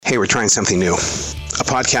Hey, we're trying something new. A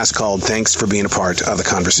podcast called Thanks for Being a Part of the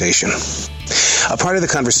Conversation. A part of the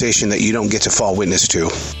conversation that you don't get to fall witness to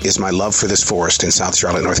is my love for this forest in South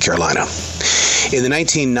Charlotte, North Carolina. In the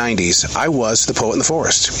 1990s, I was The Poet in the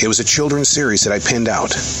Forest. It was a children's series that I pinned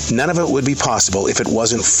out. None of it would be possible if it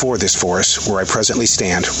wasn't for this forest where I presently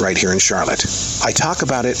stand right here in Charlotte. I talk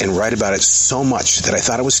about it and write about it so much that I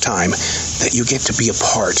thought it was time that you get to be a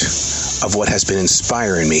part of what has been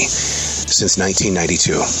inspiring me since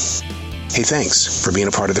 1992. Hey, thanks for being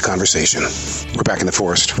a part of the conversation. We're back in the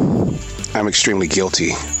forest. I'm extremely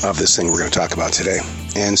guilty of this thing we're going to talk about today,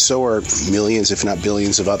 and so are millions, if not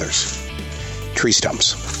billions, of others. Tree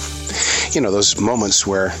stumps. You know, those moments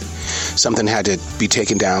where something had to be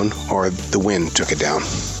taken down or the wind took it down,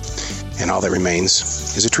 and all that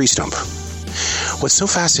remains is a tree stump. What's so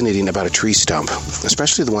fascinating about a tree stump,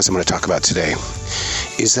 especially the ones I'm going to talk about today,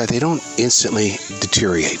 is that they don't instantly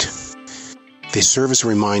deteriorate. They serve as a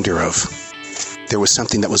reminder of there was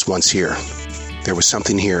something that was once here. There was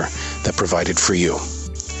something here that provided for you.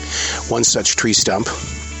 One such tree stump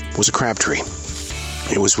was a crab tree.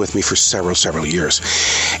 It was with me for several years.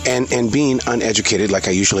 And being uneducated like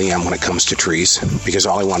I usually am when it comes to trees, because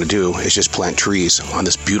all I want to do is just plant trees on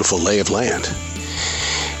this beautiful lay of land,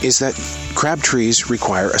 is that crab trees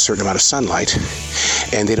require a certain amount of sunlight,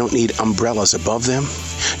 and they don't need umbrellas above them,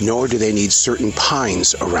 nor do they need certain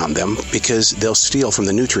pines around them, because they'll steal from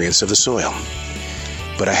the nutrients of the soil.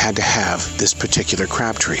 But I had to have this particular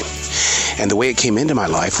crab tree. And the way it came into my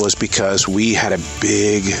life was because we had a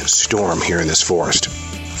big storm here in this forest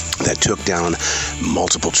that took down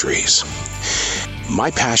multiple trees.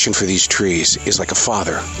 My passion for these trees is like a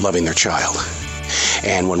father loving their child.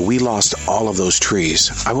 And when we lost all of those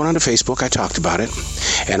trees, I went onto Facebook, I talked about it,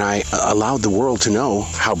 and I allowed the world to know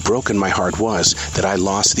how broken my heart was that I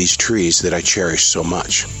lost these trees that I cherished so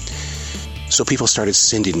much. So people started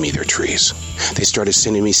sending me their trees. They started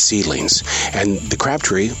sending me seedlings, and the crab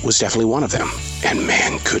tree was definitely one of them. And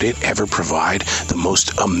man, could it ever provide the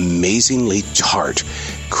most amazingly tart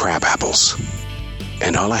crab apples.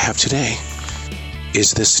 And all I have today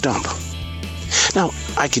is this stump. Now,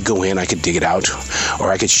 I could go in, I could dig it out,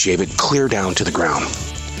 or I could shave it clear down to the ground.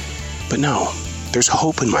 But no, there's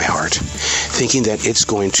hope in my heart, thinking that it's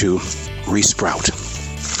going to resprout.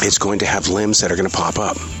 It's going to have limbs that are going to pop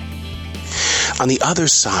up. On the other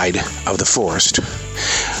side of the forest,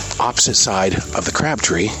 opposite side of the crab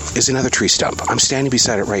tree, is another tree stump. I'm standing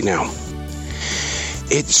beside it right now.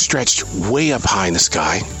 It stretched way up high in the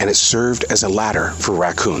sky, and it served as a ladder for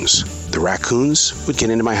raccoons. The raccoons would get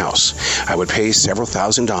into my house. I would pay several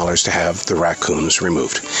 $1,000s to have the raccoons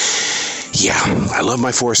removed. Yeah, I love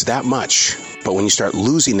my forest that much, but when you start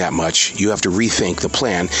losing that much, you have to rethink the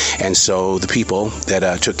plan. And so the people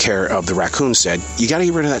that took care of the raccoons said, you got to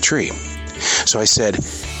get rid of that tree. So I said,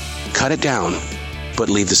 cut it down, but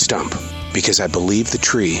leave the stump, because I believe the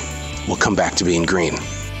tree will come back to being green.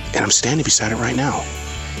 And I'm standing beside it right now.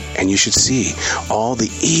 And you should see all the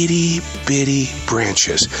itty-bitty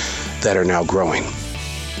branches that are now growing.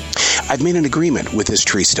 I've made an agreement with this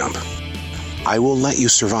tree stump. I will let you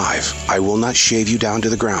survive. I will not shave you down to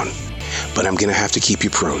the ground, but I'm going to have to keep you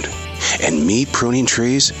pruned. And me pruning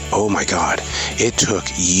trees, oh my God, it took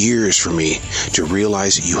years for me to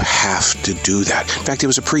realize you have to do that. In fact, it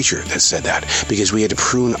was a preacher that said that, because we had to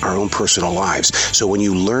prune our own personal lives. So when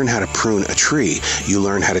you learn how to prune a tree, you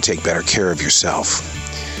learn how to take better care of yourself.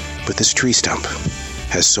 But this tree stump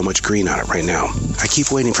has so much green on it right now. I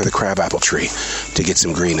keep waiting for the crabapple tree to get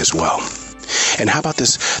some green as well. And how about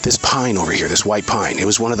this pine over here, this white pine? It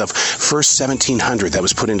was one of the first 1,700 that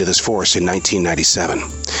was put into this forest in 1997.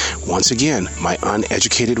 Once again, my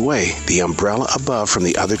uneducated way, the umbrella above from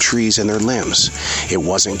the other trees and their limbs, it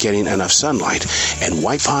wasn't getting enough sunlight. And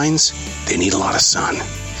white pines, they need a lot of sun.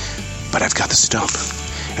 But I've got the stump,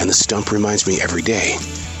 and the stump reminds me every day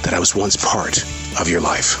that I was once part of your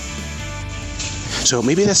life. So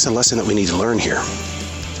maybe that's the lesson that we need to learn here,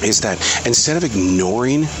 is that instead of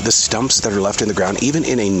ignoring the stumps that are left in the ground, even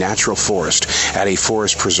in a natural forest, at a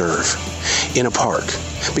forest preserve, in a park,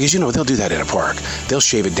 because they'll do that in a park. They'll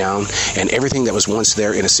shave it down, and everything that was once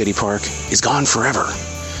there in a city park is gone forever.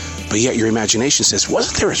 But yet your imagination says,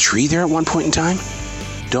 wasn't there a tree there at one point in time?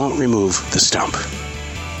 Don't remove the stump.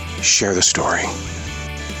 Share the story.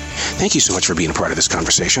 Thank you so much for being a part of this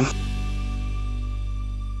conversation.